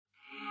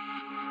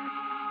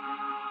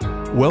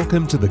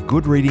Welcome to the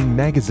Good Reading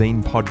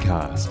Magazine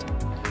podcast.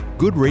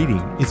 Good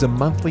Reading is a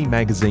monthly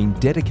magazine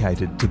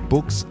dedicated to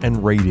books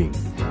and reading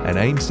and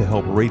aims to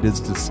help readers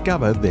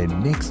discover their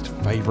next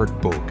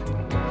favourite book.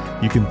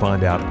 You can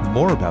find out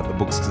more about the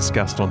books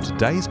discussed on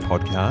today's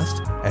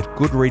podcast at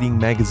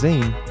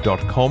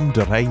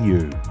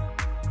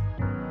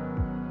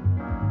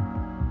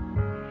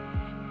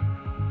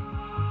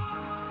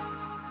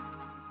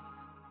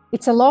goodreadingmagazine.com.au.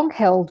 It's a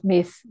long-held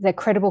myth that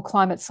credible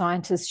climate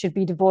scientists should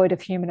be devoid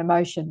of human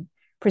emotion,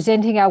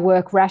 presenting our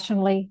work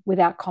rationally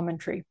without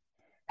commentary.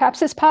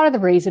 Perhaps it's part of the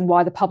reason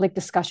why the public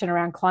discussion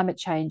around climate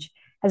change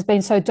has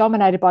been so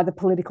dominated by the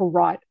political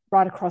right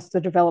across the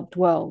developed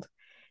world.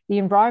 The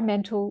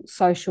environmental,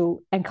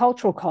 social, and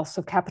cultural costs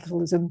of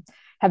capitalism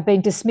have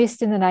been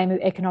dismissed in the name of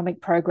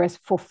economic progress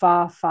for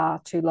far, far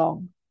too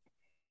long.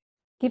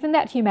 Given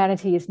that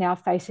humanity is now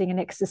facing an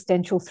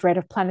existential threat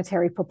of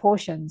planetary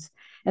proportions,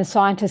 and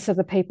scientists are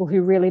the people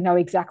who really know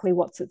exactly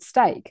what's at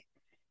stake,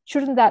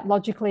 shouldn't that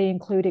logically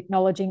include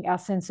acknowledging our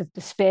sense of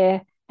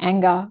despair,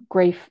 anger,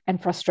 grief,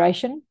 and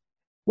frustration?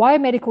 Why are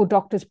medical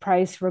doctors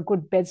praised for a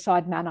good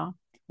bedside manner,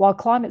 while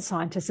climate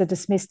scientists are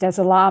dismissed as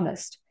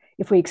alarmist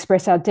if we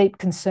express our deep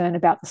concern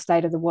about the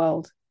state of the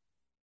world?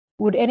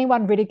 Would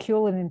anyone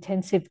ridicule an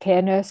intensive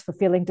care nurse for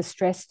feeling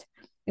distressed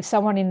if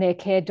someone in their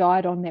care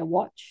died on their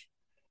watch?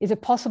 Is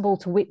it possible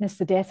to witness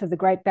the death of the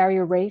Great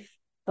Barrier Reef,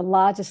 the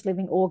largest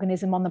living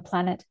organism on the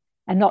planet,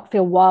 and not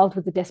feel wild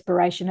with the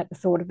desperation at the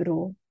thought of it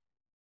all?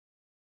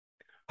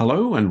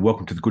 Hello and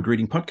welcome to the Good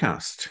Reading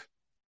Podcast.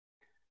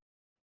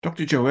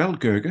 Dr. Joelle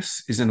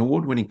Gergis is an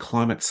award-winning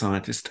climate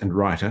scientist and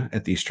writer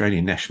at the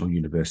Australian National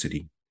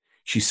University.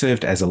 She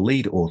served as a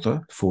lead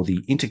author for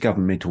the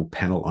Intergovernmental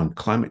Panel on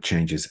Climate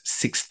Change's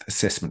Sixth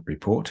Assessment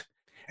Report,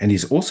 and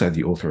is also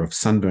the author of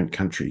Sunburnt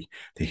Country,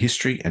 The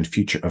History and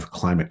Future of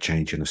Climate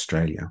Change in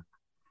Australia.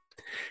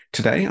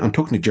 Today, I'm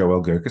talking to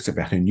Joelle Gergis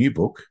about her new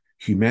book,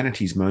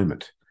 Humanity's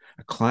Moment,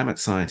 A Climate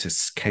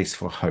Scientist's Case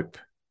for Hope.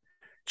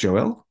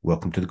 Joelle,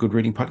 welcome to the Good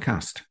Reading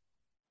Podcast.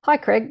 Hi,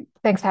 Craig.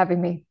 Thanks for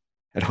having me.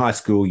 At high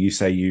school, you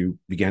say you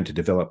began to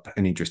develop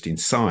an interest in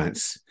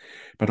science,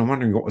 but I'm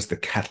wondering what was the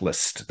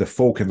catalyst, the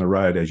fork in the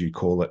road, as you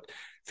call it,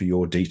 for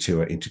your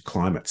detour into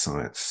climate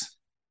science?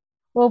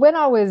 Well, when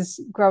I was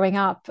growing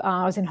up,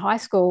 I was in high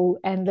school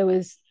and there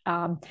was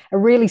a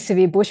really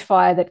severe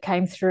bushfire that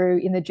came through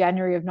in the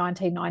January of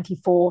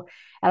 1994.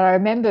 And I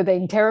remember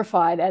being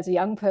terrified as a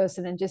young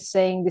person and just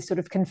seeing this sort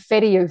of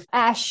confetti of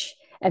ash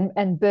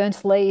and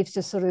burnt leaves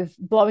just sort of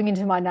blowing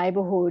into my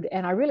neighbourhood.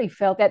 And I really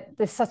felt that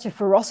there's such a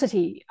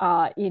ferocity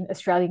in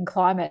Australian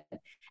climate.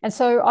 And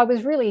so I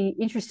was really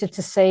interested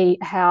to see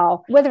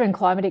how weather and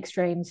climate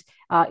extremes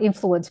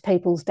influence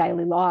people's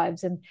daily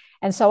lives. And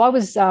so I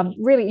was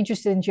really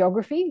interested in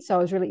geography. So I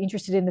was really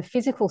interested in the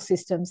physical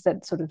systems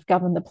that sort of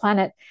govern the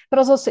planet, but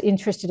I was also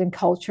interested in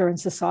culture and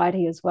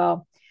society as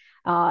well.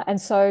 And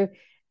so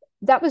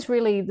that was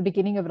really the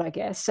beginning of it, I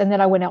guess. And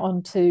then I went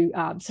on to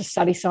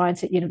study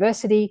science at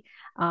university,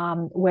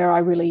 where I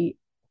really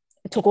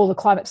took all the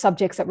climate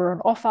subjects that were on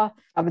offer,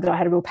 that I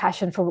had a real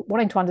passion for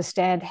wanting to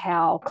understand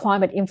how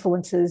climate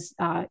influences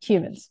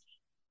humans.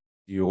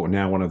 You're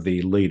now one of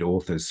the lead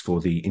authors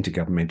for the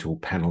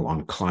Intergovernmental Panel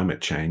on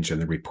Climate Change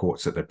and the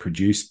reports that are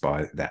produced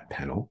by that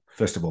panel.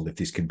 First of all, if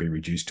this can be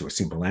reduced to a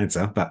simple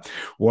answer, but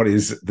what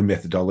is the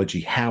methodology?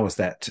 How is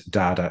that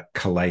data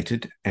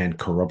collated and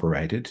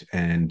corroborated?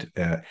 And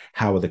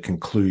how are the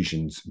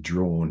conclusions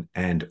drawn?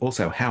 And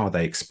also, how are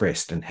they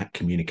expressed and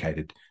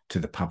communicated to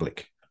the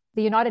public?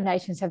 The United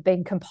Nations have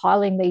been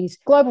compiling these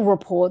global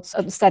reports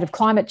of the state of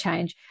climate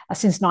change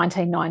since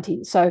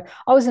 1990. So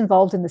I was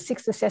involved in the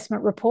Sixth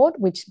Assessment Report,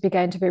 which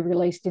began to be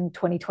released in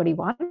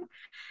 2021.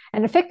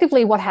 And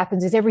effectively what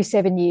happens is every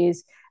 7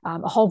 years,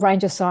 a whole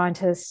range of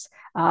scientists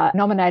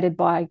nominated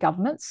by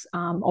governments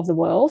of the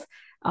world,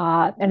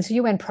 and it's a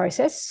UN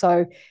process.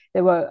 So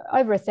there were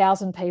over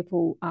 1,000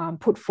 people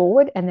put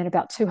forward, and then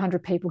about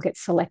 200 people get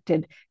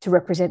selected to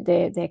represent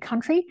their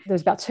country. There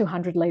was about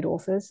 200 lead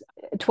authors.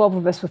 12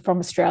 of us were from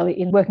Australia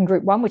in Working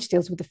Group 1, which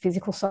deals with the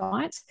physical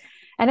science.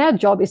 And our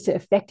job is to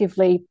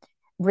effectively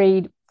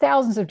read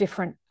thousands of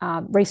different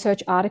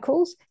research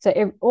articles.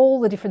 So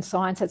all the different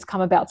science that's come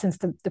about since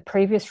the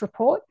previous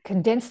report,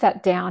 condense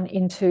that down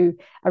into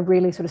a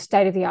really sort of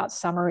state-of-the-art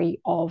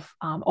summary of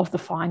the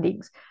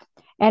findings.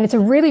 And it's a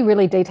really,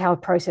 really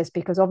detailed process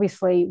because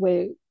obviously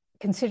we're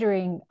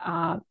considering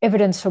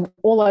evidence from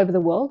all over the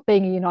world.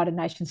 Being a United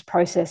Nations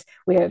process,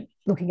 we're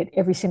looking at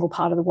every single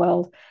part of the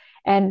world.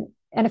 And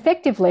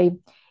effectively,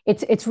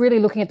 it's really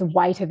looking at the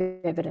weight of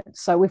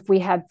evidence. So if we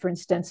had, for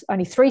instance,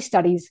 only 3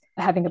 studies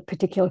having a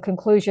particular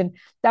conclusion,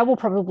 that will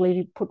probably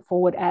be put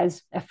forward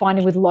as a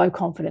finding with low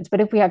confidence. But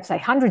if we have, say,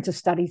 hundreds of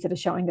studies that are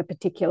showing a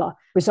particular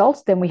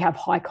result, then we have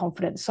high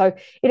confidence. So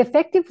it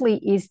effectively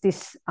is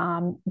this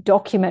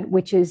document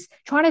which is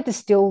trying to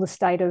distill the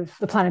state of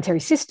the planetary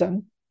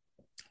system,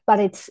 but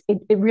it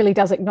really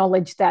does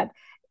acknowledge that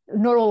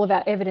not all of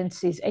our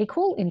evidence is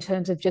equal in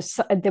terms of just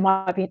there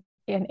might be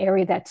an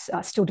area that's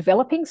still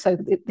developing. So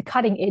the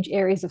cutting edge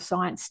areas of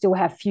science still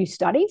have few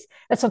studies.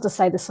 That's not to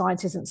say the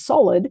science isn't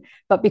solid,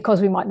 but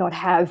because we might not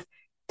have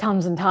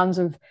tons and tons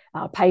of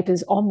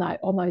papers on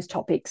those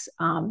topics,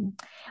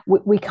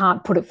 we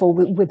can't put it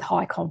forward with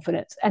high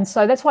confidence. And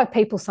so that's why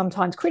people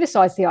sometimes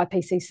criticize the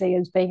IPCC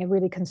as being a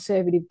really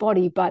conservative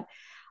body, but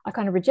I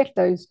kind of reject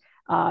those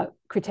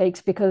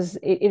critiques because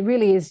it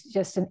really is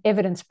just an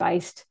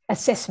evidence-based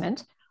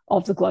assessment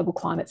of the global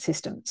climate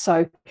system.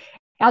 So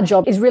our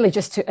job is really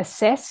just to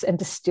assess and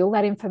distill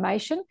that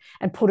information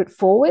and put it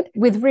forward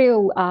with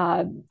real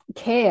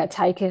care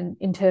taken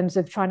in terms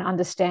of trying to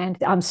understand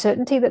the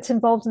uncertainty that's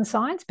involved in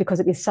science,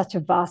 because it is such a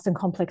vast and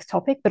complex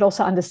topic, but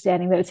also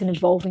understanding that it's an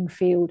evolving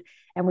field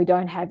and we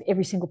don't have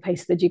every single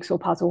piece of the jigsaw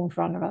puzzle in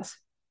front of us.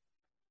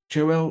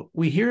 Joelle,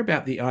 we hear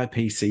about the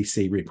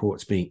IPCC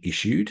reports being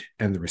issued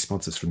and the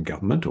responses from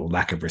government, or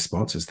lack of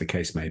response as the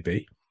case may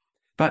be.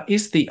 But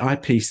is the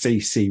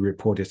IPCC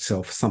report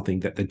itself something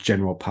that the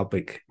general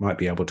public might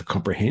be able to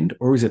comprehend,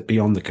 or is it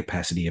beyond the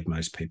capacity of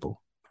most people?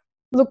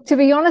 Look, to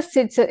be honest,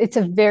 it's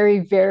a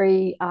very,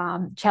 very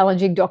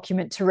challenging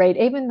document to read,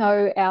 even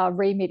though our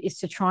remit is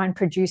to try and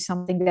produce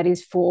something that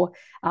is for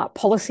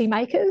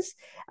policymakers.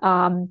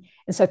 And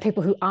so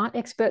people who aren't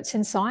experts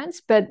in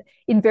science, but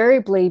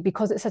invariably,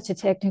 because it's such a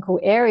technical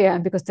area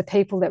and because the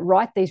people that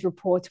write these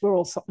reports, we're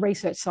all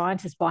research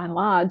scientists by and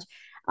large,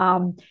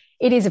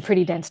 it is a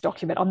pretty dense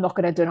document. I'm not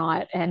going to deny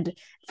it. And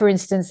for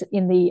instance,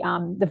 in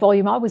the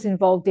volume I was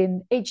involved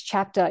in, each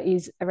chapter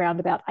is around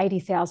about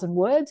 80,000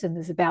 words, and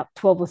there's about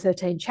 12 or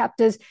 13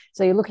 chapters.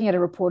 So you're looking at a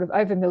report of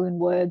over 1 million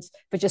words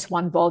for just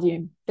one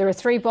volume. There are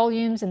 3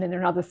 volumes, and then there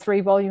are another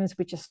 3 volumes,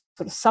 which is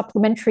sort of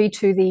supplementary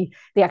to the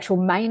actual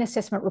main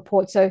assessment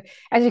report. So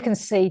as you can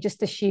see, just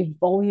the sheer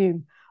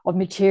volume of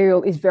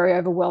material is very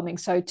overwhelming.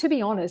 So to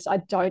be honest, I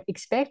don't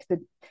expect that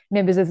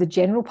members of the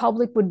general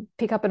public would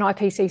pick up an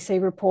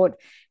IPCC report.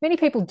 Many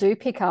people do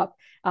pick up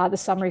the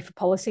summary for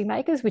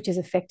policymakers, which is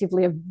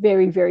effectively a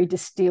very, very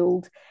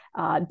distilled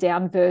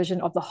down version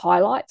of the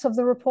highlights of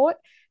the report.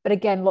 But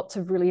again, lots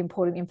of really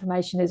important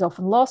information is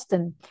often lost,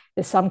 and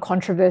there's some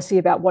controversy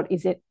about what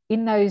is it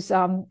in those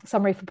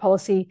summary for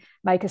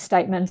policymaker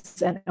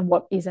statements and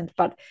what isn't.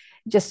 But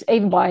just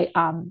even by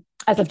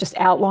as I've just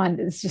outlined,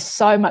 there's just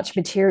so much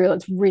material.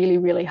 It's really,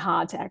 really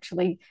hard to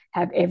actually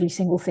have every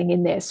single thing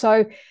in there.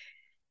 So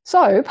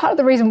part of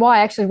the reason why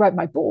I actually wrote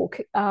my book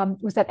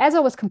was that as I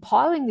was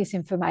compiling this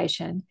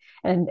information,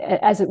 and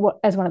as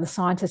one of the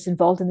scientists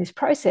involved in this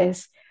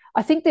process,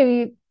 I think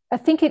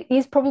it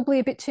is probably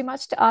a bit too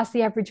much to ask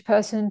the average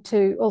person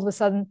to all of a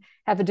sudden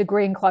have a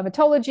degree in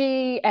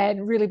climatology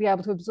and really be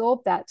able to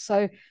absorb that.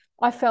 So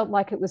I felt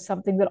like it was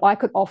something that I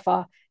could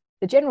offer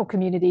the general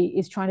community,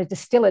 is trying to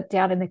distill it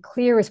down in the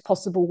clearest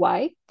possible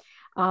way,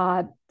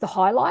 the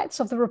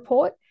highlights of the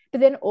report, but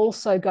then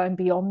also going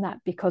beyond that,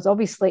 because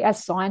obviously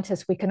as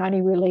scientists, we can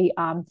only really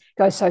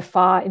go so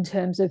far in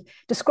terms of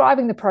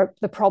describing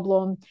the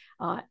problem.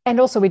 And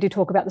also we do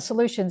talk about the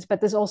solutions, but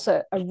there's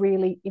also a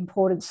really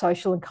important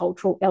social and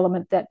cultural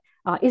element that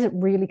isn't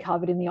really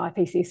covered in the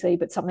IPCC,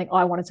 but something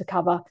I wanted to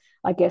cover,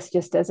 I guess,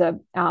 just as a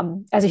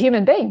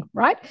human being,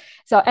 right?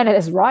 So, and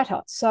as a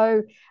writer.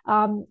 So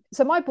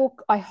my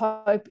book, I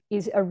hope,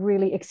 is a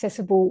really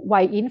accessible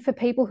way in for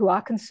people who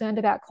are concerned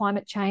about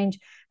climate change,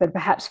 but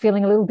perhaps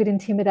feeling a little bit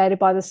intimidated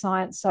by the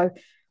science. So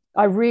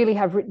I really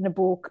have written a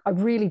book. I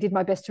really did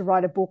my best to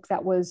write a book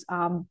that was,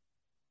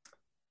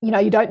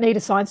 you don't need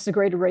a science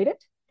degree to read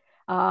it.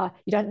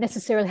 You don't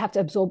necessarily have to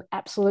absorb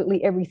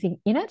absolutely everything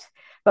in it,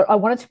 but I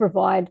wanted to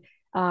provide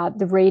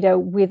the reader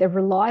with a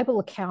reliable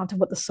account of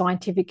what the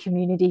scientific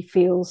community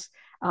feels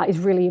is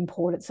really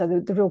important. So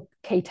the real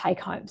key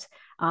take homes.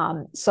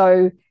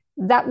 So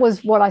that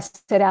was what I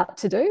set out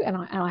to do, and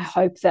I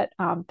hope that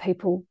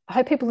people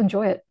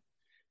enjoy it.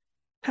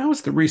 How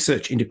has the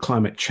research into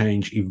climate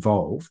change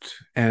evolved,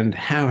 and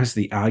how has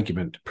the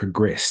argument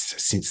progressed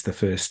since the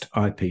first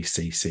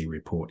IPCC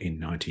report in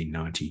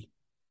 1990?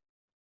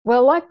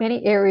 Well, like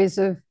many areas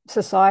of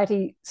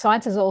society,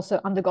 science has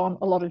also undergone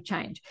a lot of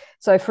change.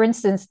 So, for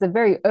instance, the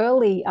very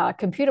early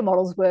computer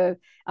models were,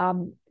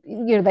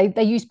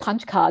 they used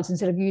punch cards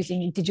instead of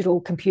using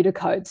digital computer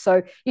codes. So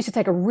it used to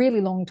take a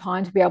really long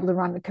time to be able to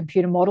run a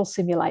computer model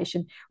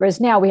simulation, whereas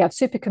now we have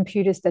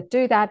supercomputers that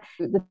do that.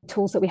 The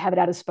tools that we have at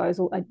our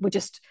disposal were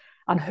just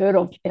unheard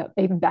of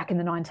even back in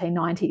the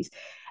 1990s.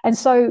 And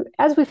so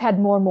as we've had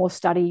more and more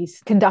studies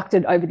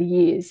conducted over the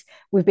years,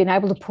 we've been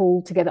able to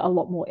pull together a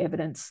lot more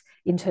evidence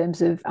in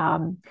terms of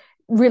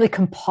really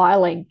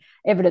compiling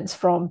evidence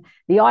from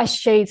the ice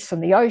sheets, from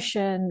the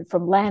ocean,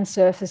 from land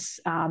surface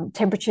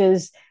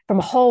temperatures, from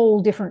a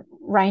whole different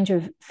range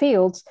of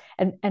fields.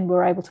 And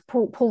we're able to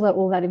pull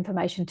all that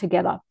information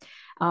together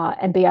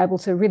and be able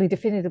to really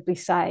definitively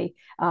say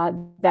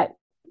that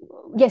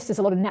yes, there's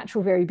a lot of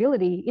natural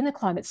variability in the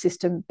climate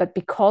system, but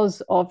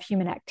because of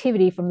human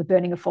activity from the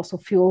burning of fossil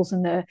fuels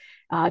and the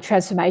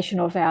transformation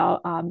of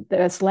the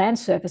Earth's land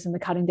surface and the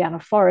cutting down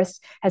of forests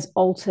has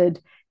altered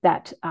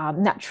that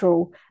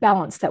natural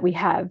balance that we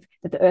have,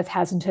 that the Earth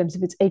has in terms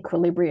of its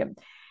equilibrium.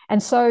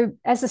 And so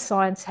as the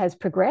science has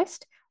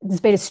progressed, there's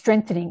been a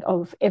strengthening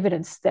of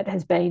evidence that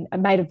has been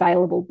made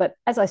available. But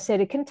as I said,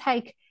 it can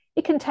take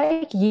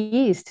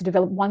years to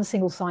develop one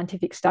single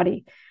scientific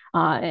study.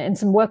 And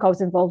some work I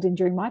was involved in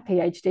during my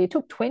PhD, it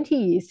took 20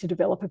 years to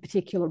develop a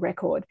particular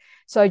record.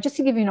 So just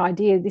to give you an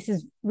idea, this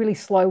is really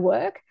slow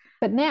work.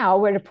 But now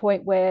we're at a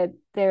point where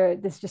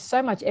there's just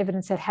so much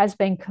evidence that has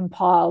been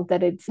compiled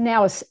that it's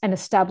now an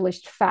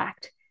established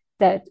fact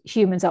that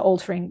humans are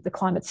altering the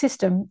climate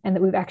system and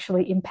that we've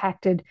actually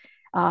impacted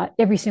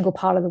every single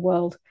part of the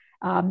world,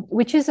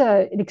 which is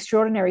an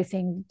extraordinary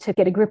thing to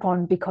get a grip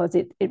on, because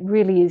it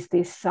really is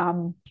this,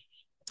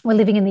 we're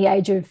living in the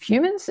age of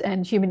humans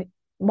and human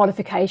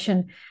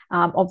modification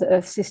of the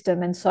Earth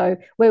system. And so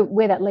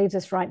where that leaves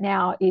us right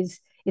now is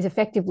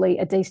effectively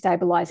a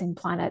destabilizing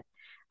planet.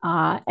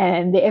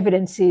 And the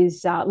evidence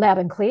is loud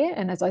and clear.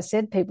 And as I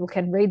said, people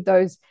can read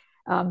those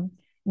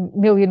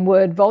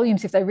million-word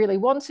volumes if they really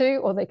want to,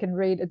 or they can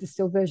read a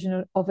distilled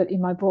version of it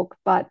in my book.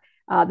 But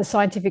the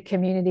scientific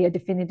community are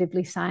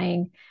definitively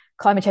saying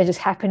climate change is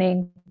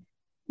happening,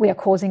 we are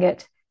causing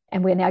it,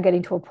 and we're now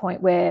getting to a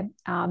point where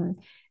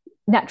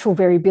natural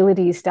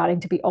variability is starting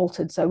to be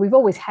altered. So we've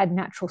always had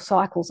natural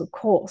cycles, of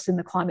course, in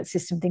the climate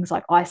system, things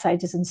like ice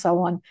ages and so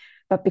on.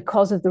 But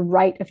because of the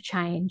rate of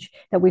change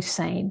that we've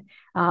seen,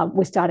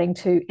 we're starting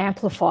to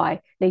amplify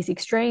these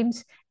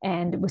extremes,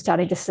 and we're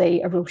starting to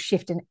see a real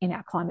shift in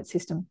our climate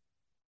system.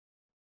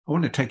 I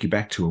want to take you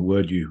back to a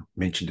word you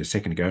mentioned a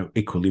second ago,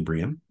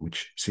 equilibrium,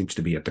 which seems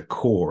to be at the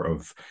core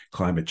of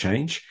climate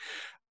change.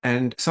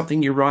 And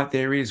something you write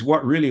there is,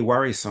 what really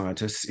worries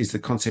scientists is the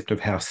concept of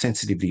how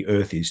sensitive the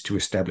Earth is to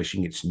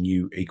establishing its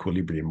new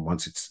equilibrium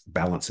once its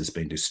balance has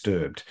been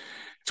disturbed.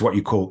 It's what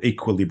you call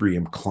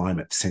equilibrium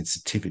climate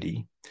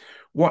sensitivity.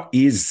 What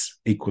is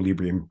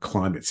equilibrium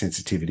climate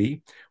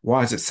sensitivity?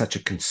 Why is it such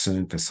a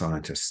concern for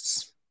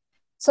scientists?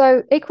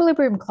 So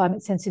equilibrium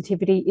climate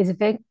sensitivity is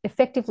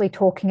effectively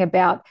talking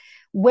about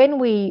when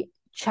we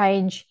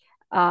change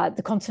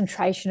the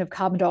concentration of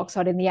carbon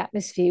dioxide in the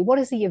atmosphere, what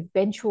is the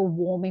eventual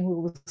warming we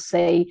will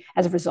see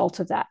as a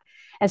result of that?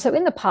 And so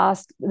in the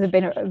past, there have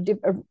been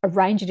a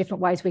range of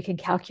different ways we can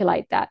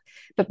calculate that.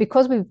 But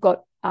because we've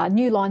got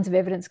new lines of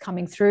evidence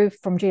coming through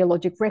from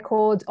geologic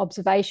records,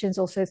 observations,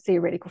 also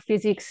theoretical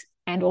physics,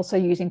 and also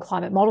using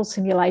climate model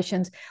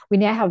simulations, we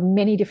now have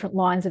many different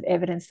lines of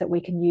evidence that we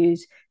can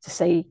use to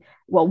see,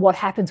 well, what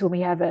happens when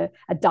we have a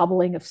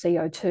doubling of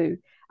CO2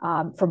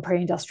 from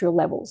pre-industrial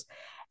levels.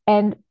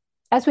 And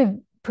as we've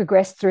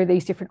progressed through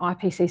these different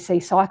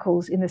IPCC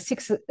cycles, in the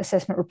sixth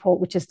assessment report,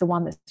 which is the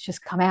one that's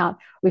just come out,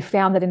 we've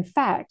found that, in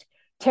fact,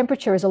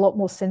 temperature is a lot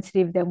more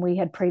sensitive than we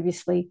had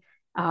previously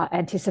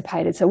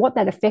anticipated. So what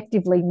that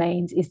effectively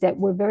means is that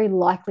we're very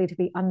likely to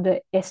be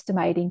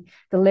underestimating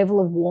the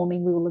level of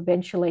warming we will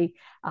eventually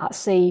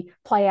see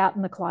play out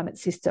in the climate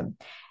system.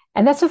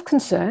 And that's of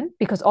concern,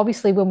 because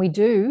obviously when we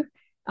do,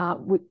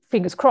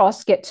 fingers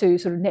crossed, get to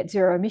sort of net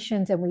zero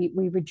emissions and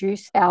we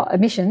reduce our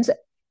emissions,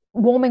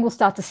 warming will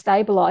start to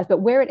stabilize.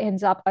 But where it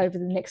ends up over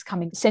the next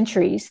coming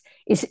centuries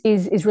is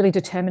really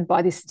determined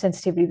by this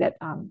sensitivity that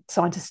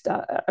scientists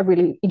are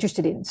really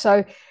interested in.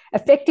 So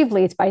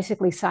effectively, it's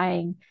basically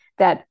saying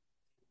that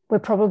we're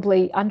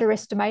probably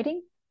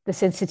underestimating the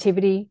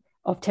sensitivity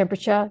of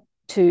temperature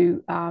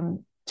to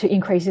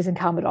increases in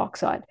carbon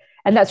dioxide.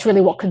 And that's really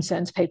what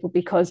concerns people,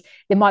 because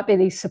there might be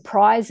these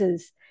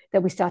surprises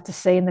that we start to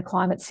see in the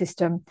climate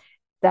system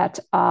that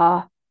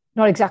are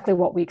not exactly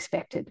what we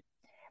expected.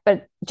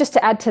 But just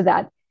to add to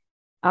that,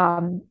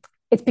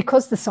 it's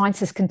because the science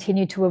has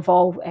continued to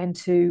evolve and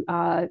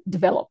to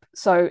develop.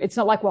 So it's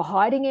not like we're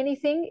hiding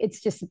anything.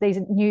 It's just that these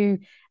new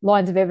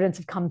lines of evidence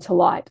have come to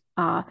light.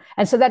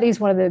 And so that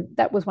was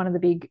one of the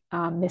big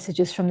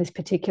messages from this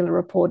particular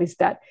report, is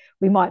that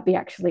we might be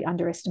actually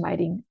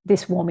underestimating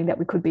this warming that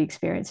we could be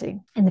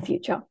experiencing in the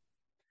future.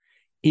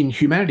 In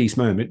Humanity's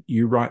Moment,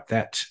 you write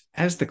that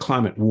as the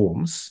climate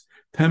warms,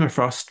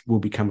 permafrost will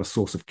become a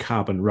source of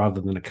carbon rather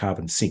than a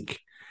carbon sink.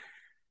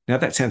 Now,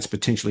 that sounds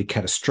potentially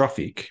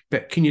catastrophic,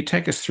 but can you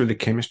take us through the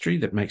chemistry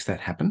that makes that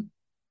happen?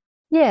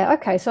 Yeah,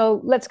 okay. So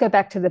let's go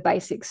back to the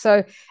basics.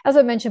 So as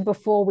I mentioned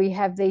before, we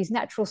have these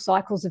natural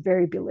cycles of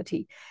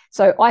variability.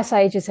 So ice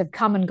ages have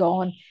come and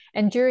gone.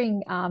 And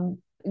during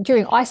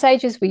ice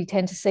ages, we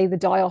tend to see the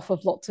die-off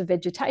of lots of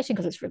vegetation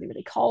because it's really,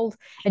 really cold.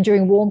 And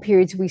during warm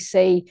periods, we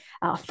see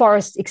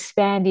forests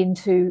expand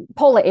into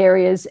polar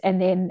areas, and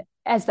then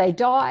as they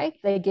die,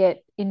 they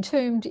get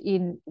entombed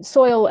in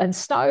soil and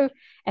snow,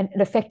 and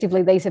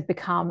effectively these have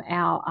become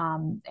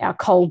our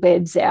coal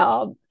beds.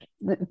 Our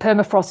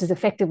permafrost is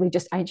effectively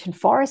just ancient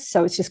forests,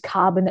 so it's just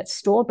carbon that's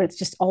stored, but it's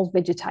just old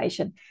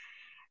vegetation.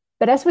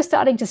 But as we're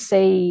starting to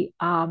see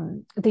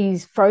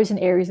these frozen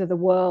areas of the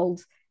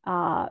world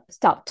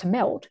start to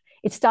melt,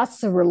 it starts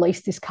to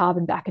release this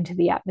carbon back into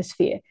the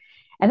atmosphere.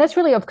 And that's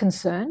really of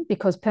concern,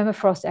 because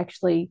permafrost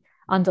actually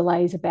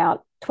underlays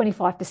about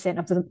 25%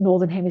 of the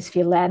northern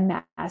hemisphere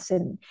landmass,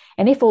 and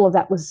if all of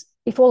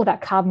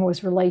that carbon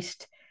was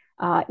released,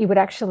 it would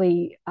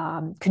actually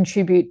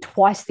contribute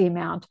twice the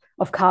amount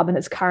of carbon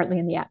that's currently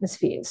in the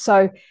atmosphere.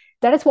 So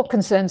that is what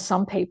concerns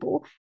some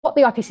people. What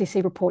the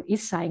IPCC report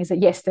is saying is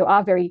that, yes, there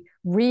are very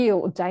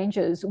real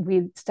dangers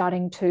with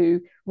starting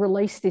to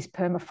release this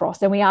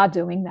permafrost, and we are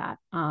doing that.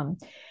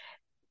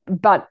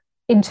 But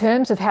in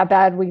terms of how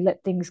bad we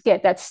let things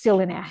get, that's still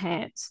in our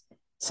hands.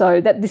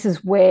 So that this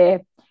is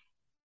where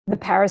the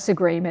Paris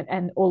Agreement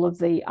and all of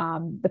the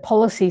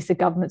policies the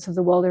governments of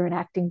the world are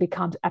enacting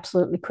becomes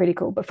absolutely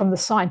critical. But from the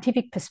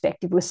scientific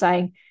perspective, we're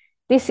saying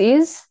this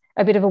is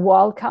a bit of a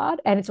wild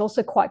card, and it's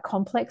also quite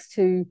complex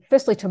to,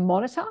 firstly, to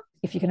monitor.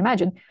 If you can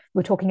imagine,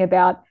 we're talking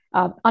about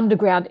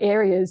underground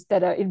areas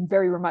that are in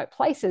very remote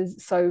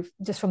places. So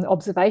just from the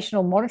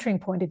observational monitoring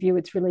point of view,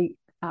 it's really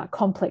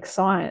complex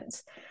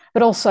science,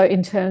 but also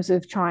in terms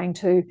of trying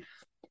to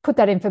put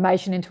that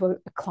information into a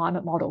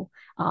climate model.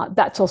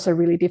 That's also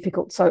really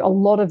difficult. So a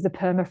lot of the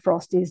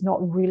permafrost is not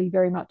really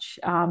very much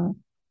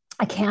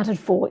accounted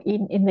for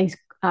in these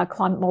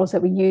climate models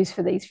that we use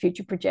for these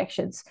future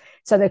projections.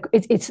 So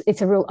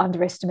it's a real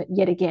underestimate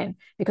yet again,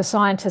 because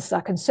scientists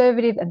are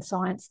conservative and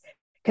science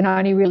can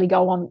only really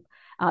go on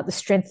the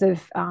strength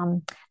of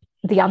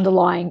the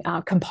underlying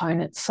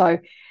components. So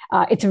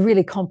it's a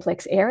really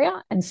complex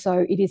area, and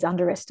so it is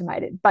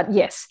underestimated. But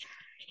yes,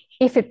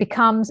 if it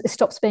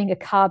stops being a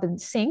carbon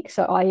sink,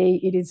 so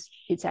i.e.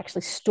 it's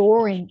actually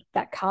storing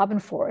that carbon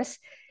for us,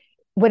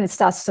 when it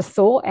starts to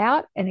thaw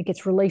out and it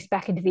gets released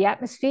back into the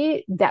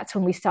atmosphere, that's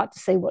when we start to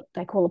see what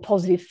they call a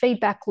positive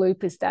feedback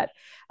loop, is that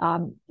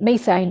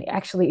methane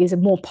actually is a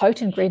more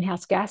potent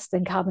greenhouse gas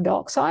than carbon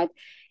dioxide.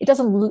 It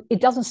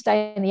doesn't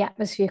stay in the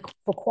atmosphere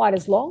for quite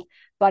as long,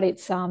 but it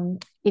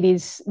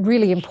is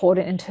really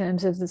important in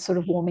terms of the sort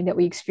of warming that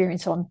we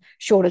experience on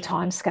shorter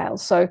time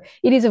scales. So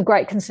it is of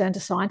great concern to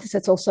scientists.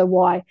 That's also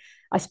why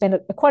I spent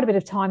quite a bit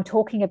of time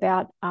talking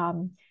about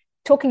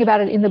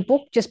it in the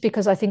book, just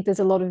because I think there's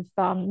a lot of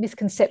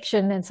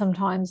misconception and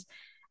sometimes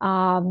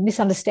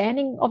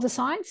misunderstanding of the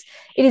science.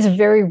 It is a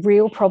very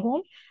real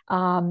problem,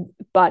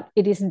 but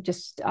it isn't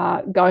just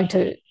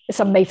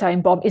some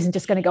methane bomb isn't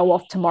just going to go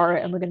off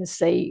tomorrow and we're going to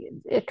see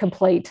a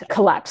complete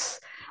collapse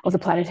of the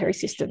planetary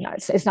system. No,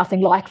 it's nothing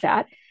like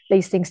that.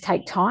 These things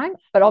take time,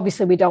 but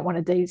obviously we don't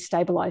want to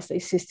destabilize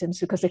these systems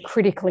because they're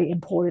critically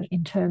important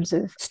in terms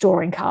of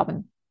storing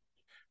carbon.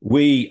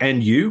 We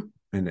and you,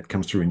 and it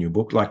comes through in your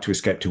book, like to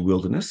escape to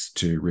wilderness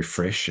to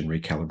refresh and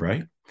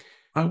recalibrate.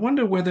 I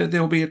wonder whether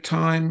there'll be a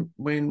time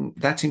when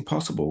that's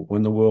impossible,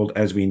 when the world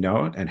as we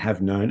know it and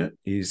have known it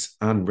is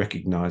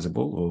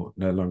unrecognizable or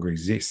no longer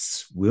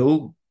exists.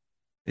 Will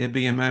there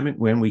be a moment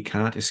when we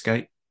can't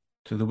escape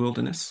to the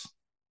wilderness?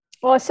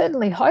 Well, I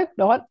certainly hope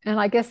not. And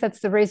I guess that's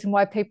the reason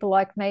why people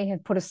like me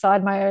have put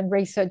aside my own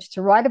research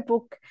to write a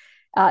book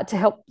to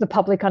help the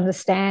public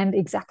understand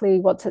exactly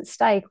what's at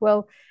stake.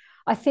 Well,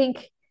 I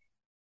think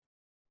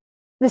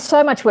there's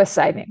so much worth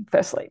saving,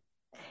 firstly.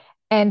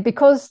 And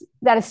because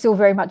that is still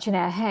very much in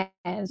our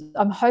hands,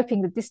 I'm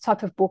hoping that this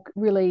type of book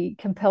really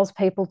compels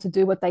people to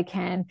do what they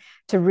can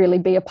to really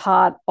be a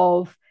part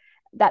of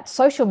that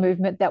social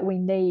movement that we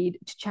need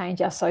to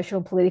change our social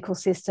and political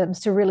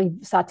systems, to really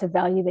start to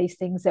value these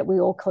things that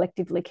we all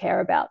collectively care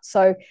about.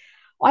 So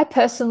I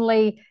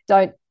personally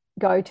don't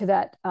go to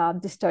that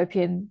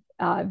dystopian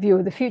view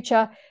of the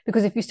future,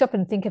 because if you stop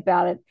and think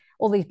about it,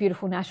 all these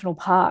beautiful national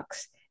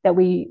parks that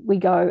we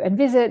go and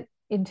visit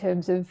in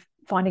terms of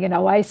finding an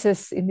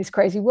oasis in this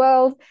crazy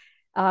world,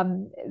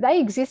 they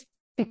exist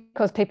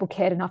because people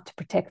cared enough to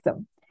protect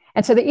them.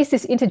 And so there is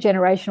this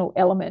intergenerational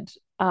element.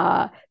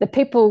 The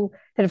people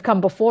that have come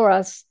before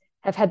us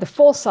have had the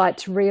foresight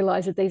to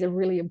realize that these are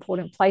really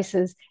important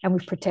places, and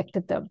we've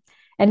protected them.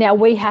 And now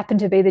we happen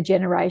to be the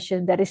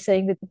generation that is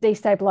seeing the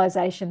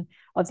destabilization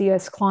of the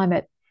Earth's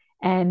climate,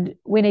 and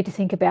we need to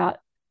think about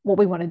what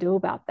we want to do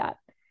about that.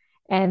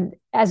 And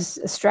as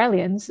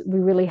Australians, we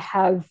really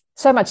have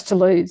so much to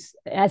lose.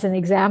 As an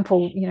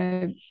example,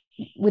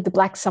 with the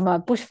Black Summer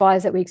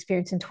bushfires that we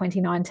experienced in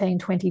 2019,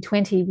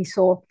 2020, we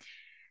saw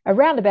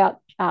around about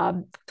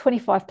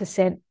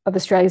 25% of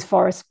Australia's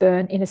forests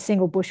burn in a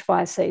single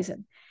bushfire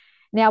season.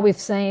 Now we've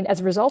seen,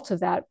 as a result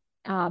of that,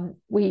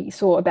 we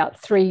saw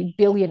about 3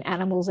 billion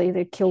animals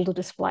either killed or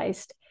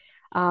displaced.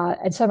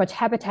 And so much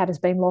habitat has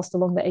been lost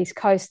along the East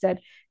Coast that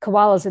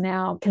koalas are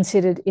now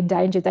considered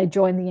endangered. They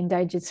join the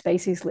endangered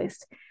species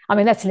list. I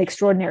mean, that's an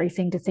extraordinary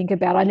thing to think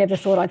about. I never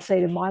thought I'd see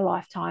it in my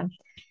lifetime.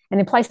 And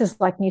in places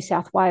like New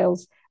South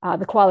Wales,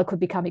 the koala could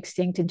become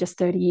extinct in just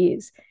 30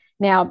 years.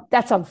 Now,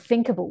 that's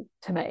unthinkable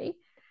to me.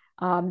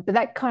 But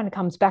that kind of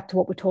comes back to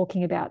what we're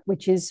talking about,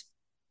 which is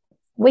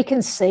we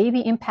can see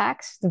the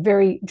impacts, the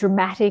very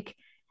dramatic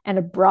and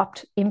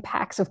abrupt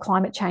impacts of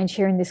climate change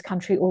here in this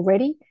country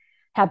already.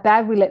 How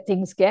bad we let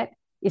things get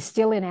is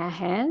still in our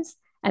hands.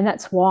 And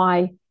that's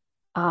why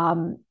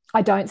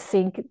I don't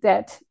think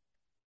that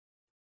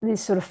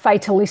this sort of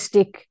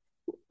fatalistic,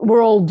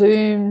 we're all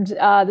doomed,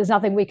 there's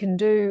nothing we can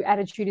do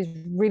attitude is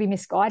really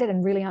misguided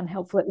and really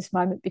unhelpful at this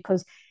moment,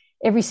 because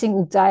every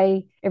single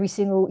day, every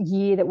single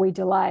year that we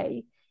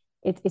delay,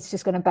 it's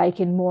just going to bake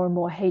in more and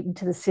more heat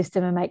into the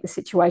system and make the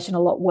situation a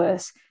lot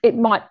worse. It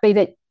might be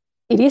that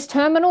it is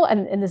terminal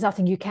and there's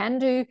nothing you can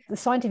do. The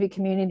scientific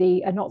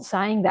community are not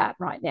saying that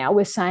right now.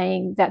 We're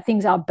saying that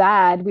things are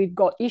bad, we've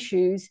got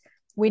issues,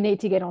 we need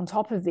to get on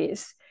top of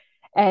this.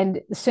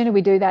 And the sooner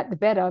we do that, the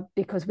better,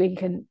 because we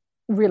can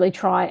really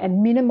try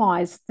and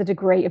minimize the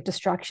degree of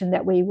destruction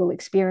that we will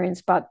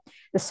experience. But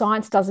the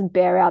science doesn't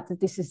bear out that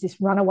this is this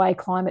runaway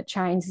climate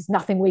change. There's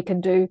nothing we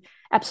can do.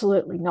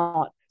 Absolutely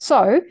not.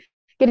 So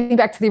getting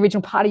back to the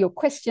original part of your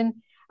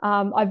question,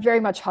 I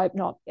very much hope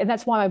not. And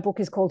that's why my book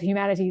is called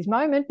Humanity's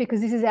Moment, because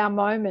this is our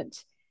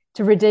moment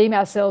to redeem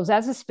ourselves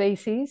as a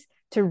species,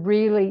 to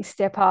really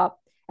step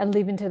up and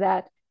live into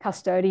that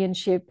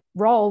custodianship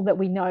role that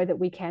we know that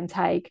we can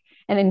take.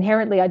 And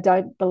inherently, I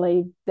don't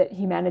believe that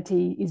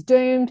humanity is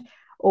doomed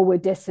or we're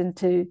destined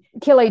to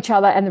kill each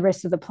other and the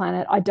rest of the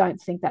planet. I don't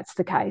think that's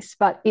the case,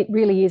 but it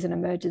really is an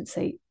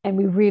emergency. And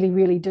we really,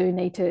 really do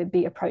need to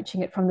be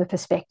approaching it from the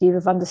perspective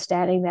of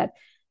understanding that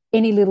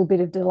any little bit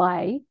of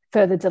delay,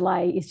 further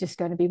delay, is just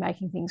going to be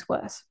making things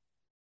worse.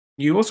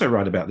 You also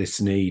write about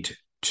this need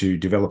to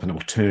develop an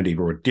alternative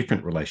or a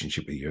different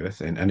relationship with the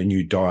earth and a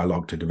new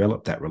dialogue to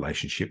develop that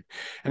relationship.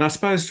 And I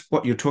suppose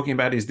what you're talking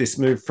about is this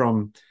move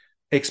from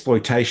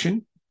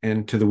exploitation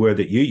and to the word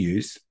that you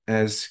use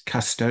as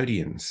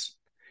custodians.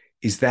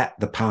 Is that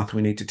the path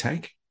we need to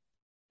take?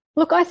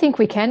 Look, I think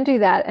we can do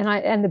that.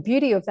 And the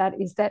beauty of that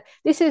is that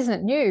this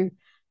isn't new.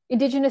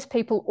 Indigenous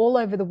people all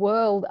over the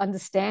world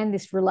understand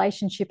this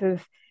relationship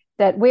of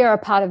that we are a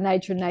part of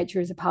nature and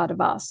nature is a part of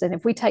us. And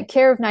if we take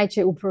care of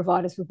nature, it will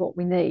provide us with what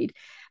we need.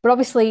 But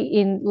obviously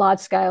in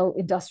large-scale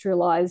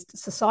industrialized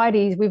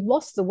societies, we've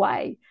lost the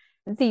way.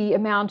 The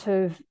amount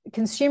of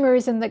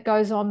consumerism that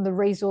goes on, the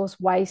resource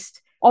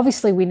waste,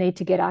 obviously we need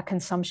to get our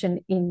consumption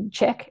in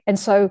check. And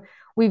so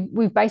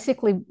we've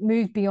basically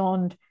moved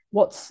beyond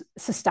what's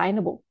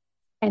sustainable.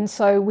 And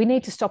so we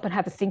need to stop and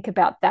have a think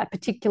about that,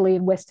 particularly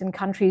in Western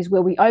countries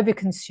where we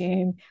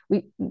overconsume,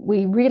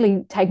 we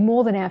really take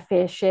more than our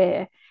fair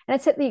share. And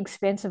it's at the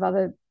expense of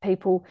other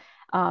people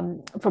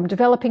from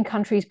developing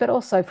countries, but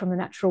also from the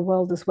natural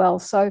world as well.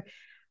 So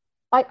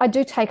I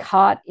do take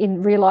heart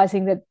in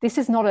realizing that this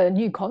is not a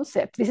new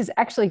concept. This is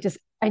actually just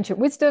ancient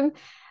wisdom,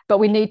 but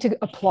we need to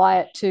apply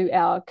it to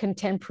our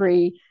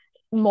contemporary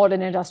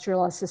modern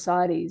industrialized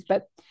societies.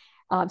 But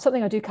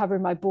something I do cover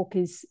in my book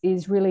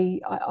is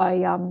really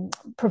I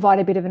provide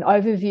a bit of an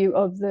overview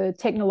of the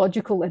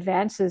technological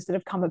advances that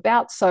have come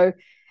about. So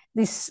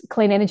this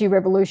clean energy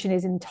revolution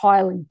is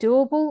entirely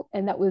doable.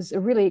 And that was a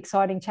really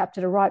exciting chapter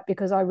to write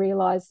because I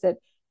realized that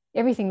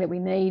everything that we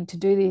need to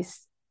do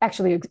this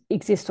actually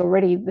exists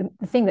already. The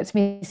thing that's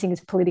missing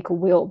is political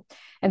will.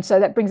 And so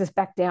that brings us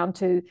back down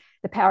to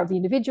the power of the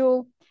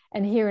individual.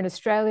 And here in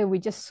Australia, we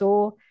just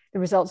saw the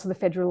results of the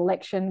federal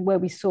election where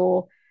we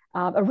saw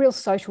a real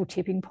social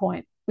tipping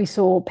point. We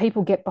saw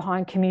people get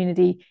behind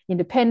community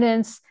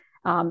independence,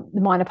 the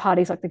minor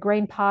parties like the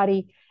Green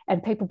Party,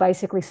 and people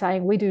basically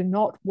saying, we do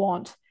not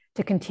want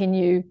to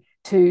continue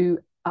to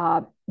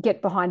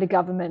get behind a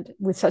government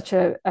with such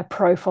a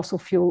pro-fossil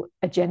fuel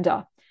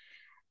agenda.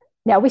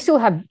 Now, we still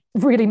have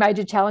really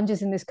major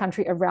challenges in this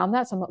country around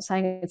that, so I'm not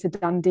saying it's a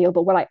done deal,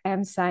 but what I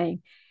am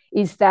saying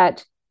is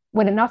that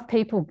when enough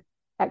people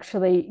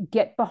actually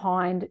get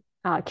behind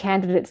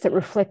candidates that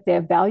reflect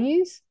their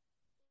values,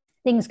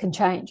 things can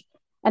change.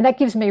 And that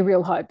gives me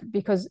real hope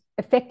because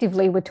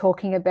effectively we're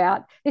talking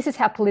about, this is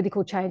how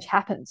political change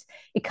happens.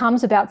 It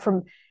comes about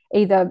from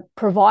either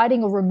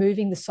providing or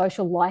removing the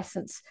social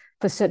license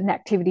for certain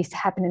activities to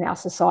happen in our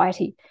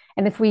society.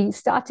 And if we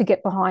start to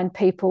get behind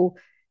people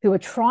who are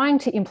trying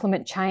to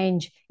implement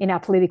change in our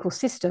political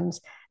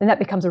systems, then that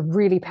becomes a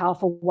really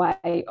powerful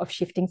way of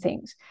shifting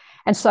things.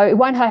 And so it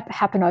won't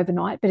happen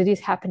overnight, but it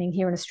is happening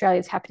here in Australia.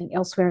 It's happening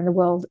elsewhere in the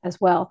world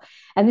as well.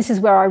 And this is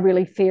where I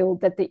really feel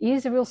that there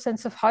is a real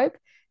sense of hope,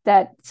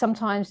 that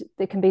sometimes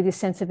there can be this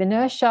sense of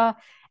inertia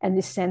and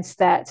this sense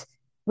that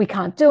we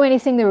can't do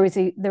anything.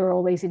 There are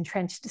all these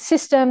entrenched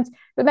systems,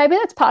 but maybe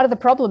that's part of the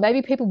problem.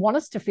 Maybe people want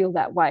us to feel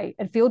that way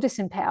and feel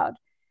disempowered.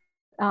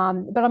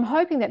 But I'm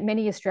hoping that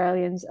many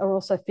Australians are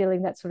also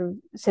feeling that sort of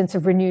sense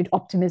of renewed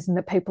optimism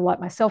that people like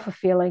myself are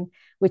feeling,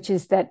 which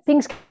is that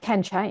things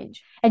can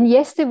change. And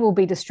yes, there will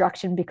be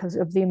destruction because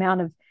of the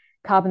amount of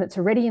carbon that's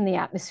already in the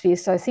atmosphere.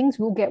 So things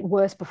will get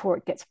worse before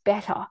it gets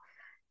better.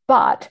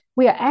 But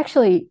we are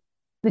actually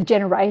the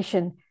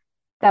generation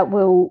that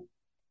will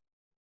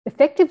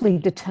effectively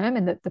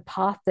determine that the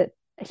path that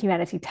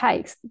humanity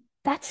takes.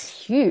 That's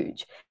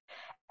huge.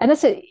 And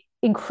that's an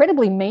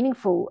incredibly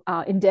meaningful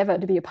endeavor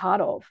to be a part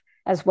of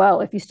as well.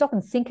 If you stop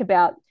and think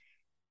about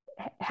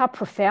how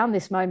profound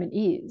this moment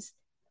is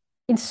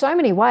in so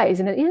many ways,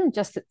 and it isn't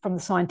just from the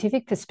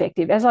scientific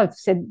perspective, as I've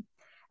said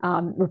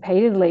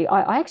repeatedly,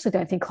 I actually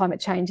don't think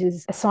climate change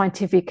is a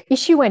scientific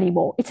issue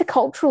anymore. It's a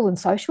cultural and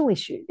social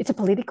issue. It's a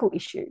political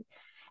issue.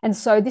 And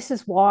so this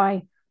is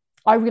why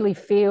I really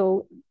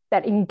feel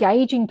that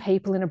engaging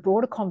people in a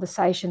broader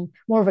conversation,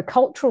 more of a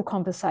cultural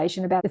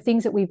conversation about the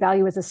things that we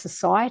value as a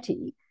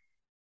society,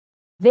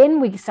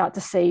 then we start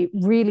to see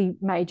really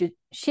major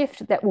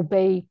shift that will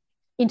be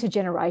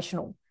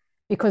intergenerational,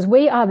 because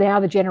we are now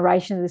the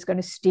generation that is going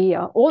to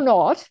steer or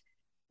not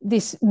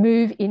this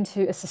move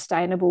into a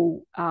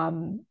sustainable,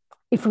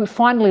 if we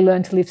finally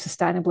learn to live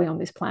sustainably on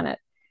this planet.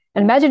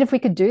 And imagine if we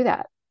could do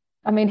that.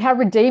 I mean, how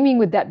redeeming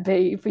would that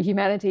be for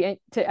humanity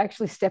to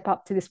actually step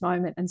up to this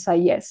moment and say,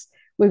 yes,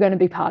 we're going to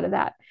be part of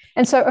that.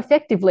 And so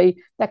effectively,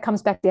 that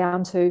comes back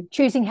down to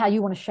choosing how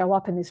you want to show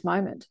up in this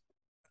moment.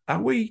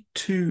 Are we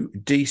too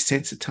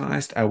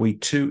desensitized? Are we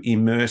too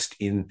immersed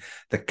in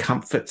the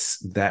comforts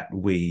that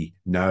we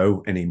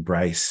know and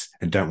embrace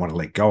and don't want to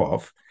let go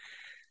of?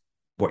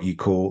 What you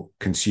call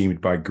consumed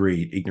by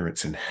greed,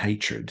 ignorance, and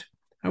hatred.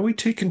 Are we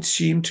too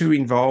consumed, too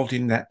involved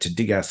in that to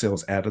dig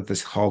ourselves out of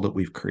this hole that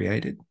we've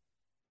created?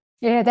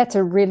 Yeah, that's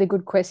a really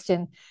good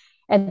question.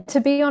 And to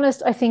be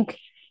honest, I think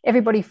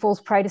everybody falls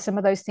prey to some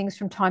of those things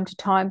from time to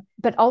time.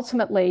 But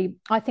ultimately,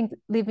 I think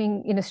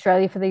living in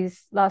Australia for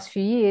these last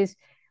few years,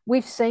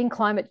 we've seen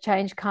climate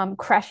change come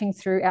crashing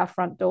through our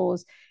front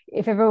doors.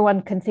 If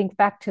everyone can think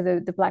back to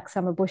the Black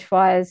Summer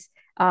bushfires,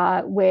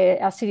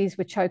 where our cities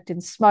were choked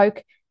in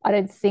smoke, I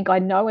don't think I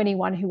know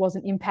anyone who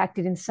wasn't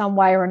impacted in some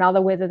way or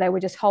another, whether they were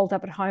just holed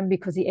up at home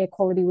because the air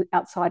quality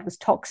outside was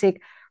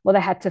toxic, or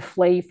they had to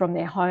flee from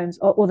their homes,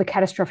 or the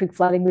catastrophic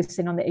flooding we've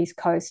seen on the East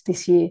Coast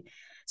this year.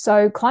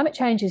 So climate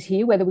change is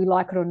here, whether we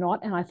like it or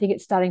not, and I think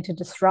it's starting to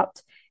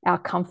disrupt our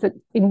comfort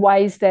in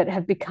ways that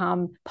have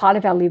become part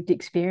of our lived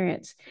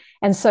experience.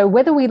 And so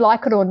whether we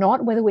like it or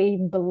not, whether we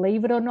even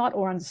believe it or not,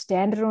 or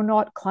understand it or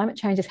not, climate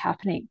change is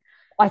happening.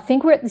 I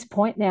think we're at this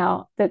point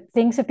now that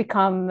things have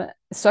become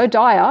so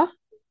dire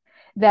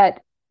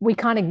that we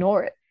can't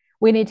ignore it.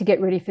 We need to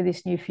get ready for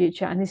this new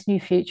future. And this new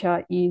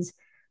future is,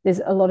 there's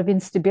a lot of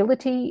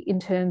instability in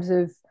terms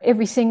of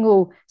every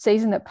single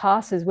season that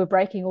passes, we're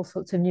breaking all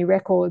sorts of new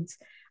records.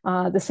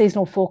 The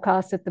seasonal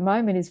forecast at the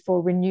moment is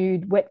for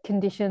renewed wet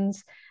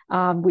conditions,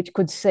 which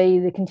could see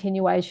the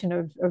continuation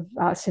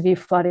of severe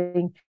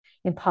flooding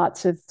in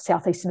parts of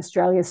southeastern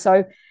Australia.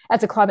 So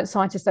as a climate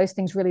scientist, those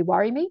things really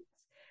worry me.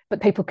 But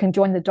people can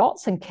join the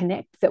dots and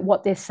connect that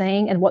what they're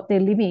seeing and what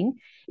they're living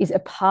is a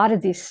part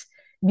of this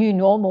new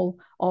normal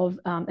of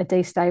a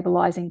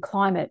destabilizing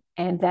climate,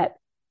 and that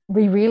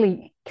we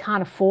really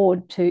can't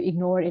afford to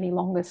ignore it any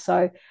longer.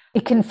 So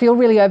it can feel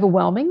really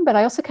overwhelming, but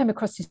I also came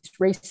across this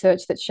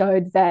research that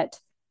showed that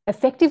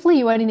effectively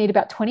you only need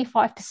about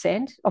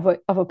 25%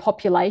 of a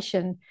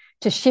population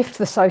to shift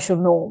the social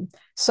norm.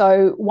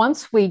 So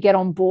once we get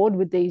on board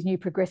with these new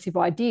progressive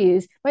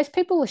ideas, most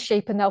people are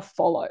sheep and they'll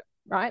follow,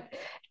 right?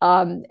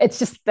 That's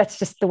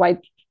just the way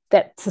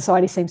that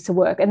society seems to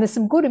work. And there's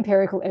some good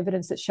empirical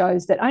evidence that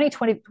shows that only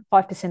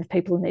 25% of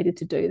people are needed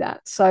to do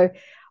that. So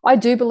I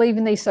do believe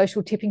in these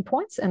social tipping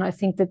points, and I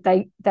think that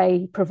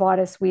they provide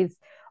us with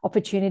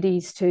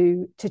opportunities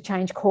to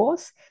change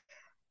course.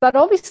 But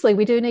obviously,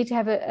 we do need to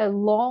have a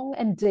long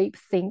and deep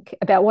think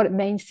about what it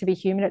means to be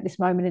human at this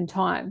moment in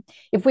time.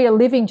 If we are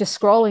living just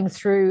scrolling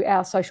through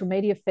our social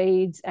media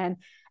feeds and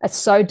are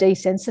so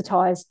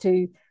desensitized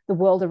to the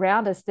world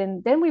around us,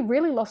 then we've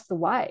really lost the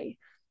way.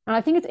 And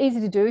I think it's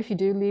easy to do if you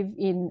do live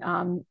in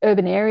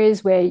urban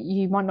areas where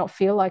you might not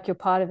feel like you're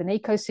part of an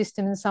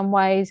ecosystem in some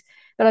ways.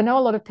 But I know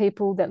a lot of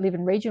people that live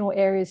in regional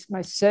areas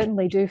most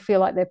certainly do feel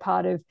like they're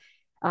part of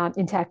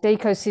intact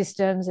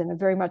ecosystems and are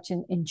very much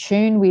in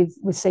tune with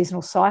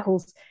seasonal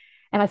cycles.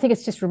 And I think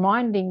it's just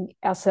reminding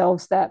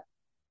ourselves that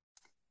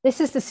this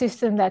is the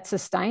system that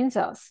sustains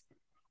us.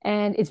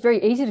 And it's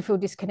very easy to feel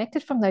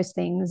disconnected from those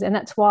things. And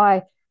that's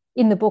why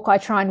in the book, I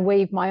try and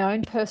weave my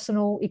own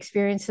personal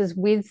experiences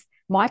with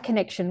my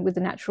connection with the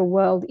natural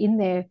world in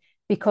there,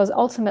 because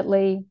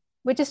ultimately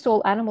we're just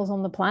all animals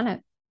on the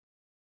planet.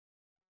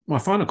 My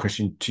final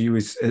question to you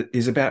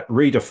is about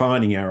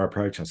redefining our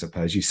approach, I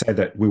suppose. You say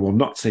that we will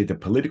not see the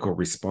political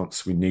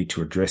response we need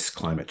to address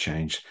climate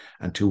change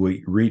until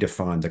we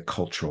redefine the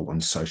cultural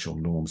and social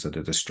norms that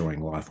are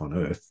destroying life on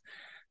Earth.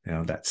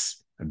 Now,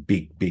 that's a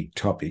big, big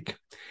topic.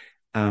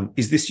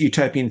 Is this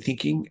utopian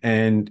thinking,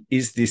 and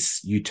is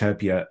this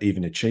utopia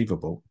even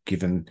achievable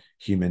given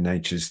human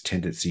nature's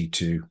tendency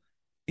to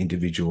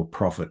individual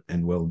profit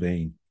and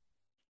well-being?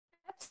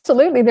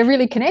 Absolutely. They're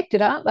really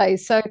connected, aren't they?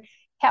 So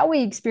how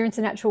we experience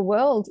the natural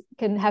world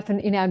can happen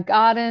in our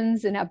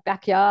gardens, in our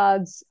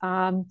backyards,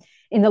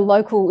 in the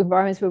local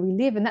environments where we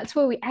live. And that's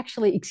where we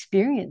actually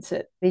experience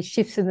it, these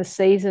shifts in the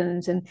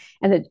seasons and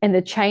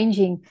the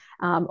changing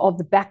of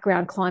the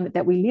background climate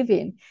that we live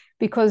in.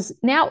 Because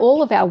now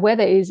all of our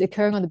weather is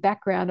occurring on the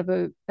background of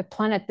a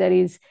planet that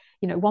is,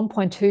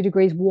 1.2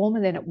 degrees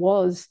warmer than it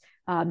was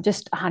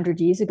just 100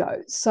 years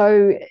ago.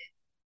 So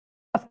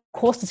of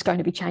course it's going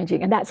to be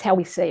changing, and that's how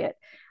we see it.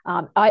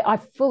 I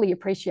fully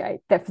appreciate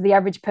that for the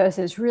average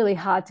person, it's really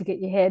hard to get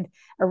your head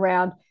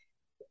around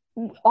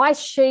ice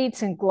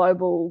sheets and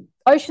global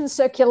ocean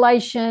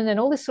circulation and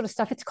all this sort of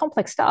stuff. It's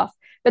complex stuff,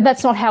 but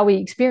that's not how we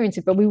experience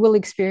it. But we will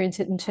experience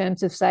it in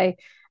terms of, say,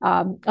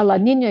 a La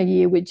Nina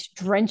year, which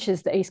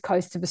drenches the east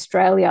coast of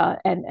Australia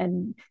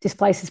and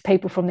displaces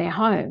people from their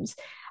homes,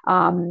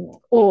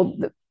 or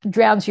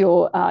drowns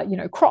your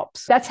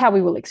crops. That's how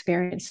we will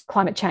experience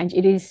climate change.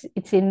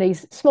 It's in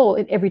these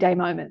small everyday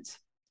moments.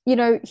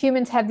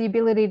 humans have the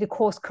ability to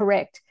course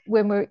correct.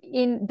 When we're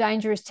in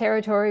dangerous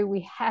territory,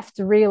 we have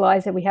to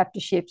realize that we have to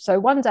shift. So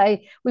one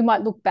day we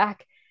might look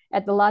back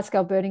at the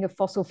large-scale burning of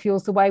fossil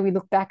fuels the way we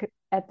look back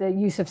at the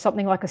use of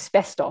something like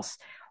asbestos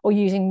or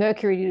using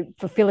mercury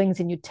for fillings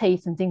in your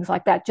teeth and things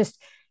like that.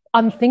 Just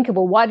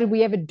unthinkable. Why did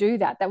we ever do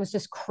that? That was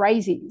just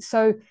crazy.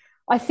 So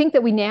I think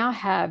that we now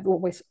have,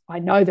 I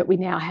know that we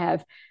now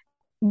have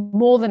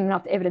more than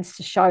enough evidence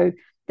to show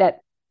that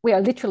we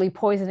are literally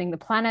poisoning the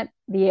planet,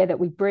 the air that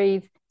we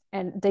breathe,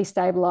 and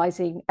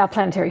destabilizing our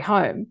planetary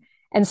home.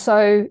 And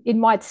so it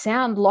might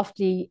sound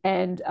lofty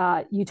and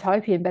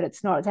utopian, but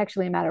it's not. It's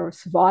actually a matter of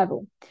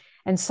survival.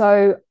 And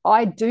so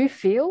I do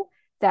feel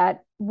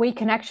that we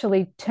can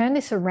actually turn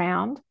this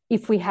around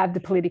if we have the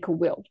political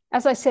will.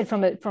 As I said,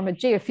 from a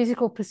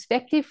geophysical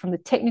perspective, from the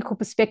technical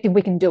perspective,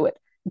 we can do it.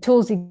 The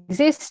tools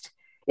exist.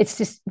 It's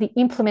just the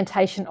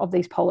implementation of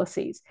these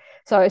policies.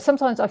 So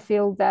sometimes I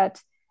feel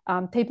that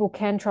people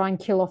can try and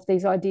kill off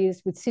these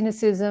ideas with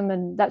cynicism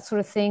and that sort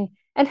of thing.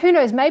 And who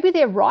knows, maybe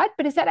they're right,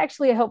 but is that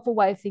actually a helpful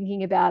way of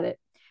thinking about it?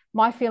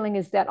 My feeling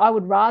is that I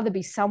would rather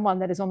be someone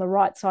that is on the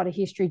right side of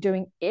history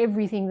doing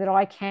everything that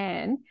I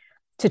can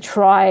to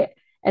try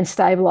and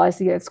stabilize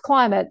the Earth's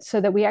climate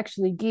so that we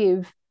actually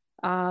give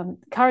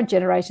current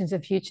generations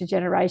and future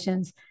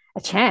generations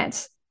a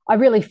chance. I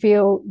really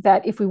feel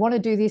that if we want to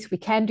do this, we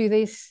can do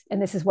this.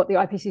 And this is what the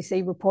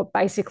IPCC report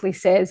basically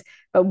says.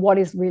 But what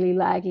is really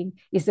lagging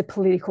is the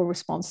political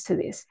response to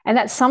this. And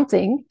that's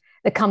something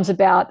that comes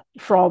about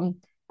from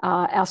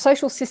our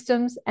social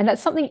systems. And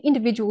that's something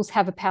individuals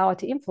have a power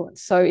to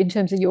influence. So in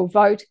terms of your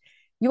vote,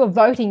 you are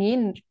voting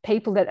in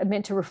people that are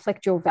meant to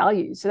reflect your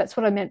values. So that's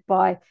what I meant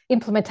by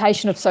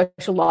implementation of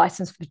social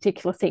license for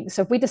particular things.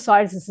 So if we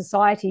decide as a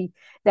society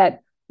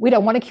that we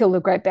don't want to kill the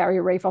Great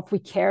Barrier Reef off, we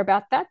care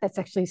about that, that's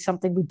actually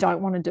something we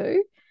don't want to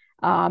do,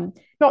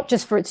 not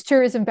just for its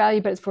tourism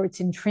value, but it's for its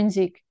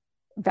intrinsic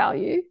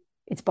value,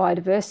 its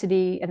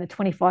biodiversity, and the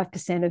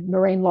 25% of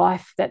marine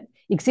life that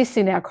exists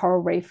in our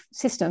coral reef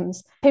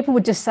systems. People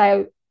would just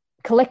say,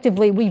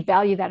 collectively, we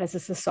value that as a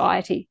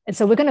society. And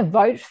so we're going to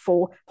vote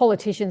for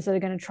politicians that are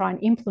going to try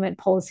and implement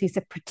policies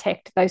that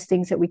protect those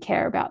things that we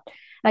care about.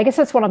 And I guess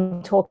that's what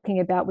I'm talking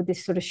about with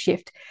this sort of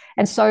shift.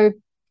 And so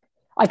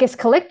I guess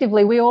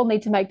collectively, we all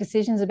need to make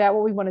decisions about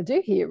what we want to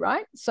do here,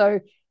 right? So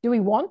do we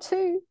want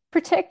to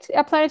protect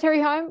our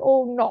planetary home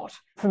or not?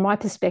 From my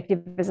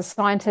perspective as a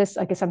scientist,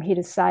 I guess I'm here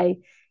to say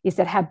is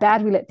that how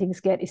bad we let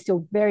things get is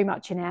still very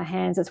much in our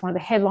hands. It's one of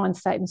the headline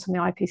statements from the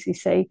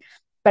IPCC,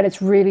 but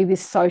it's really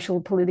this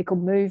social political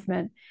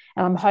movement.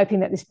 And I'm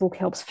hoping that this book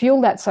helps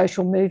fuel that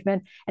social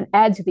movement and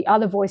add to the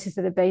other voices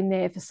that have been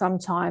there for some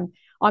time.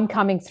 I'm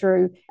coming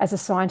through as a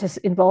scientist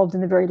involved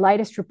in the very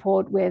latest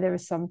report where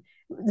there's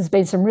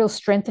been some real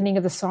strengthening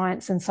of the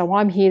science. And so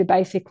I'm here to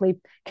basically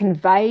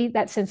convey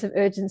that sense of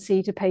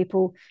urgency to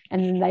people,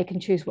 and then they can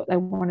choose what they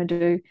want to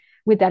do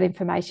with that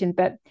information.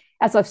 But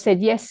as I've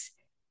said, yes,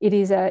 it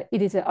is an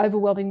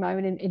overwhelming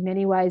moment in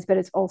many ways, but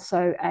it's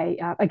also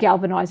a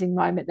galvanizing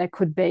moment that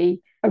could be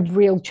a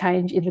real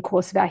change in the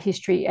course of our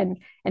history. And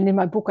in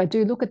my book, I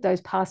do look at those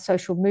past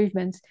social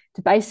movements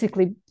to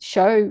basically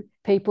show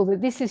people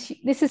that this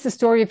is the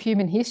story of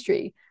human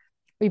history.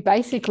 We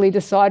basically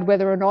decide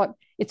whether or not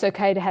it's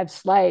okay to have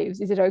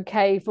slaves. Is it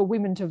okay for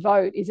women to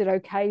vote? Is it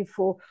okay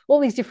for all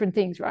these different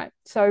things, right?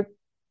 So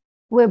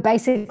we're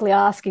basically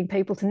asking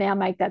people to now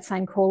make that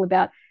same call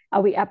about,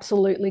 are we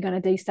absolutely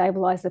going to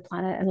destabilize the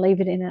planet and leave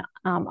it in an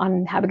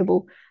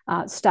uninhabitable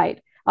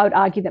state? I would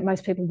argue that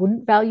most people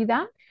wouldn't value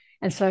that.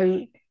 And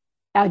so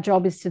our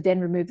job is to then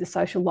remove the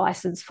social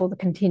license for the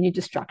continued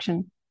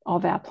destruction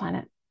of our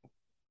planet.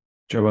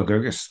 Joelle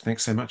Gerges,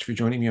 thanks so much for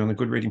joining me on the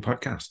Good Reading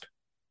Podcast.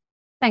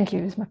 Thank you.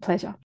 It was my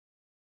pleasure.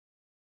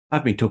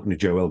 I've been talking to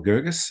Joelle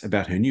Gerges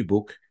about her new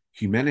book,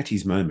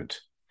 Humanity's Moment,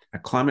 A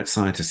Climate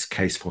Scientist's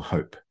Case for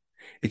Hope.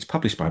 It's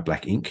published by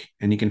Black Ink,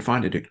 and you can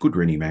find it at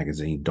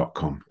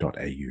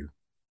goodreadingmagazine.com.au.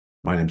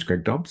 My name's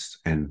Greg Dobbs,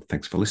 and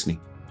thanks for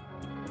listening.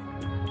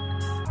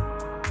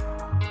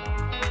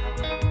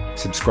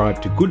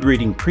 Subscribe to Good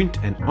Reading print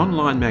and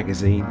online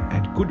magazine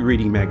at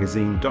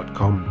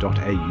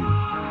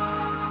goodreadingmagazine.com.au.